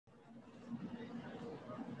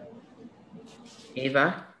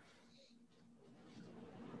Ava?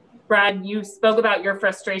 Brad, you spoke about your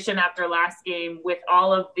frustration after last game with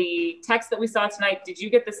all of the text that we saw tonight. Did you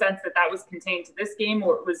get the sense that that was contained to this game,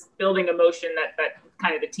 or it was building emotion that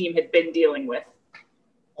kind of the team had been dealing with?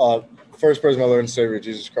 First person, my Lord and Savior,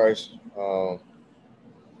 Jesus Christ. No,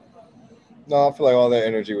 I feel like all that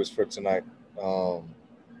energy was for tonight. There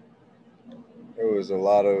was a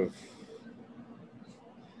lot of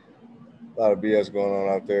BS going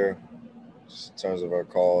on out there, just in terms of our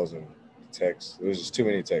calls and texts. It was just too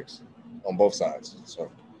many texts on both sides. So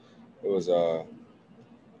it was all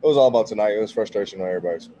about tonight. It was frustration on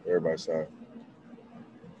everybody's side.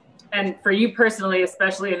 And for you personally,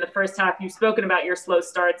 especially in the first half, you've spoken about your slow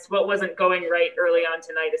starts. What wasn't going right early on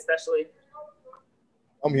tonight, especially?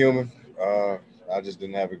 I'm human. I just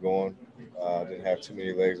didn't have it going. Didn't have too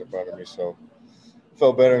many legs up under me, so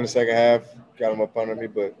felt better in the second half. Got them up under me,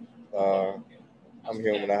 but I'm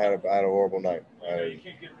human. I had a horrible night. I had a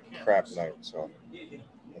crap night, so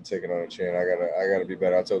I'm taking it on the chin. I gotta be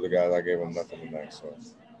better. I told the guys I gave them nothing tonight, so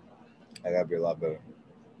I gotta be a lot better.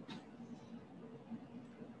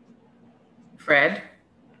 Fred?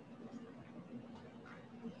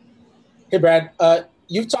 Hey, Brad.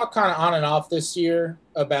 You've talked kind of on and off this year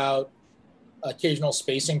about occasional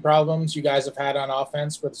spacing problems you guys have had on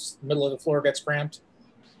offense where the middle of the floor gets cramped.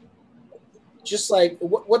 Just like,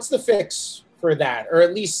 what's the fix for that? Or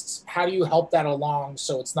at least how do you help that along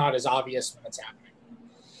so it's not as obvious when it's happening?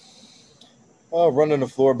 Running the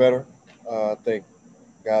floor better. I think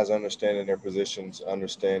guys understanding their positions,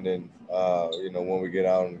 understanding, when we get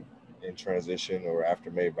out in transition or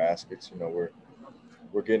after made baskets,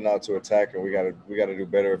 we're getting out to attack, and we gotta do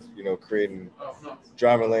better, creating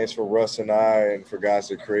driving lanes for Russ and I, and for guys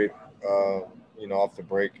to create, off the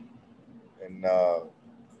break, and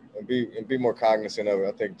be more cognizant of it.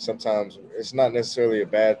 I think sometimes it's not necessarily a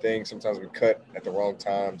bad thing. Sometimes we cut at the wrong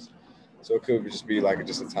times, so it could just be like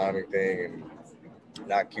just a timing thing and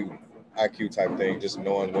not IQ type thing. Just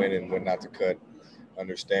knowing when and when not to cut,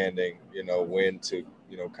 understanding, when to,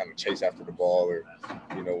 kind of chase after the ball, or,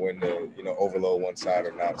 when to, overload one side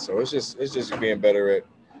or not. So it's just being better at,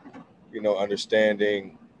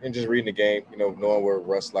 understanding and just reading the game, knowing where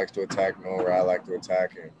Russ likes to attack, knowing where I like to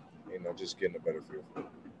attack, and, just getting a better feel for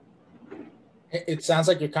it. It sounds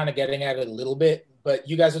like you're kind of getting at it a little bit, but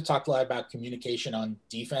you guys have talked a lot about communication on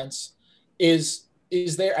defense. Is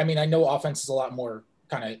there, I mean, I know offense is a lot more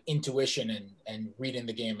kind of intuition and reading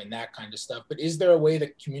the game and that kind of stuff, but is there a way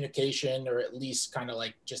that communication, or at least kind of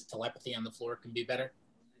like just telepathy on the floor, can be better?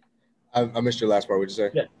 I missed your last part. What'd you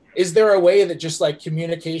say? Yeah. Is there a way that just like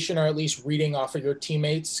communication, or at least reading off of your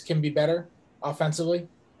teammates, can be better offensively?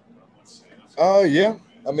 Yeah.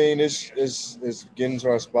 I mean, it's getting to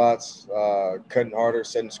our spots, cutting harder,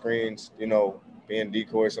 setting screens, being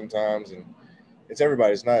decoy sometimes, and it's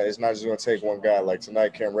everybody. It's not just going to take one guy. Like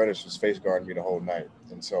tonight, Cam Reddish was face guarding me the whole night,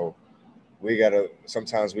 and so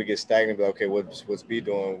sometimes we get stagnant. But okay, what's B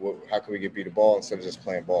doing? How can we get B the ball instead of just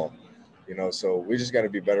playing ball? So we just got to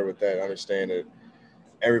be better with that. Understand that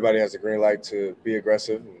everybody has a green light to be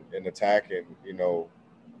aggressive and attack, and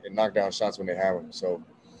and knock down shots when they have them. So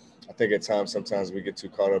I think at times, sometimes we get too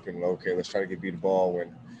caught up in, okay, let's try to get B the ball,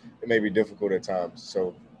 when it may be difficult at times.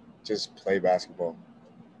 So just play basketball.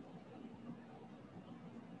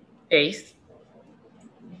 Ace?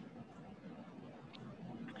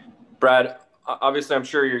 Brad, obviously I'm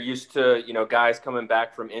sure you're used to, guys coming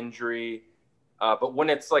back from injury, but when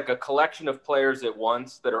it's like a collection of players at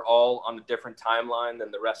once that are all on a different timeline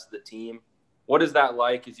than the rest of the team, what is that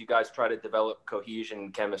like as you guys try to develop cohesion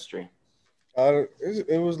and chemistry?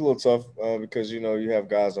 It was a little tough because, you have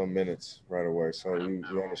guys on minutes right away. So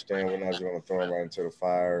you understand we're not just going to throw them right into the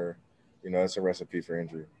fire. It's a recipe for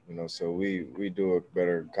injury, so we do a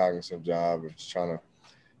better cognizant job of just trying to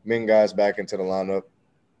ming guys back into the lineup.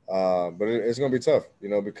 But it's going to be tough,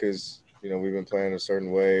 because, we've been playing a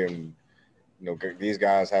certain way, and, these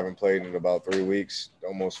guys haven't played in about 3 weeks,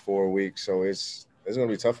 almost 4 weeks. So it's going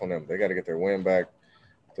to be tough on them. They got to get their wind back,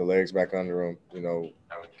 the legs back under them,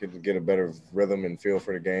 get a better rhythm and feel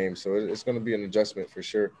for the game. So it's going to be an adjustment for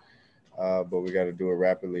sure. But we got to do it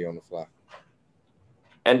rapidly on the fly.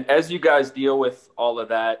 And as you guys deal with all of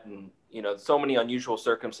that and, so many unusual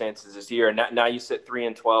circumstances this year, and now you sit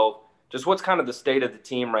 3-12, just what's kind of the state of the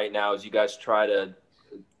team right now as you guys try to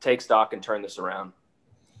take stock and turn this around?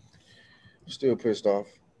 Still pissed off.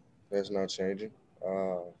 That's not changing.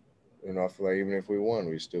 I feel like even if we won,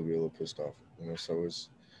 we'd still be a little pissed off. So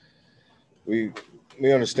we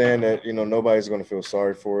understand that, nobody's going to feel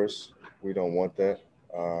sorry for us. We don't want that.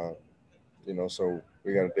 So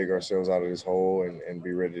we got to dig ourselves out of this hole and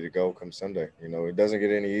be ready to go come Sunday. It doesn't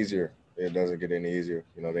get any easier it doesn't get any easier.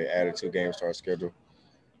 You know, they added 2 games to our schedule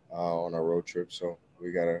on our road trip, so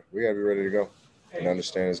we gotta be ready to go and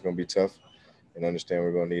understand it's gonna be tough, and understand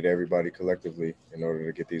we're gonna need everybody collectively in order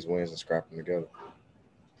to get these wins and scrap them together.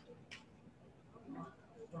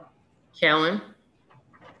 Kellen?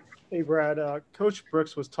 Hey, Brad, Coach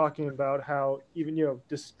Brooks was talking about how even,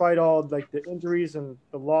 despite all like the injuries and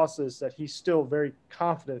the losses, that he's still very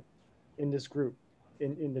confident in this group,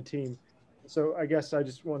 in the team. So I guess I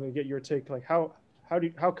just wanted to get your take, like how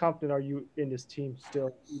confident are you in this team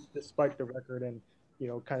still, despite the record and,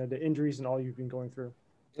 kind of the injuries and all you've been going through?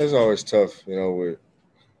 It's always tough, you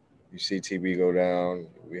see TB go down,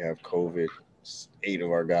 we have COVID, 8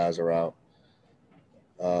 of our guys are out.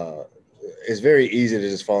 It's very easy to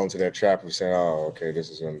just fall into that trap of saying, "Oh, okay, this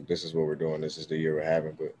is what we're doing. This is the year we're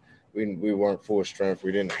having." But we weren't full strength.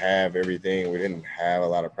 We didn't have everything. We didn't have a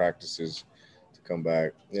lot of practices to come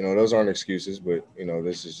back. Those aren't excuses, but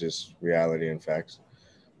this is just reality and facts.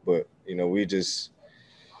 But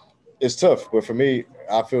it's tough. But for me,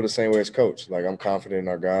 I feel the same way as coach. Like, I'm confident in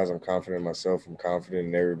our guys. I'm confident in myself. I'm confident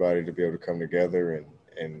in everybody to be able to come together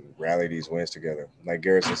and rally these wins together. Like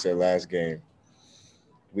Garrison said last game,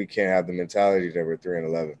 we can't have the mentality that we're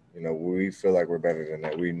 3-11. We feel like we're better than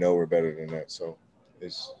that. We know we're better than that. So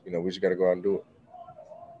it's, we just got to go out and do it.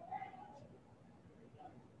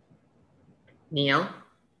 Neil?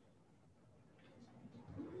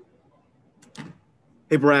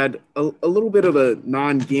 Hey, Brad, a little bit of a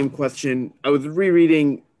non-game question. I was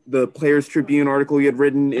rereading the Players Tribune article you had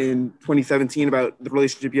written in 2017 about the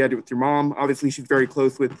relationship you had with your mom. Obviously, she's very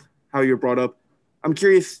close with how you were brought up. I'm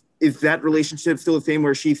curious, is that relationship still the same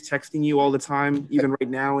where she's texting you all the time, even right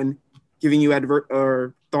now, and giving you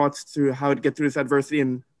thoughts to how to get through this adversity,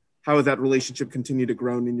 and how has that relationship continued to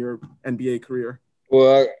grow in your NBA career?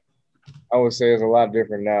 Well, I would say it's a lot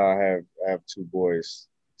different now. I have 2 boys.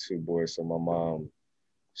 So my mom,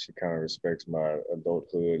 she kind of respects my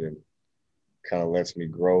adulthood and kind of lets me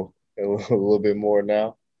grow a little bit more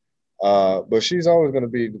now. But she's always going to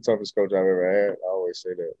be the toughest coach I've ever had. I always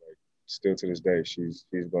say that. Like, still to this day, she's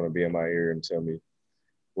going to be in my ear and tell me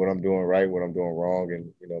what I'm doing right, what I'm doing wrong,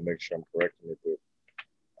 and make sure I'm correcting it. But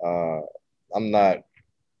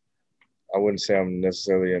I wouldn't say I'm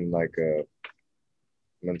necessarily in like a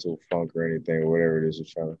mental funk or anything, or whatever it is you're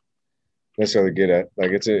trying to necessarily get at.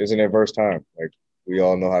 Like, it's an adverse time. Like, we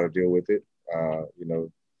all know how to deal with it.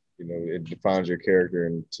 It defines your character,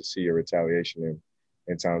 and to see your retaliation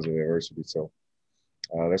in times of adversity. So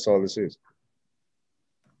that's all this is.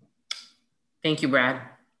 Thank you, Brad.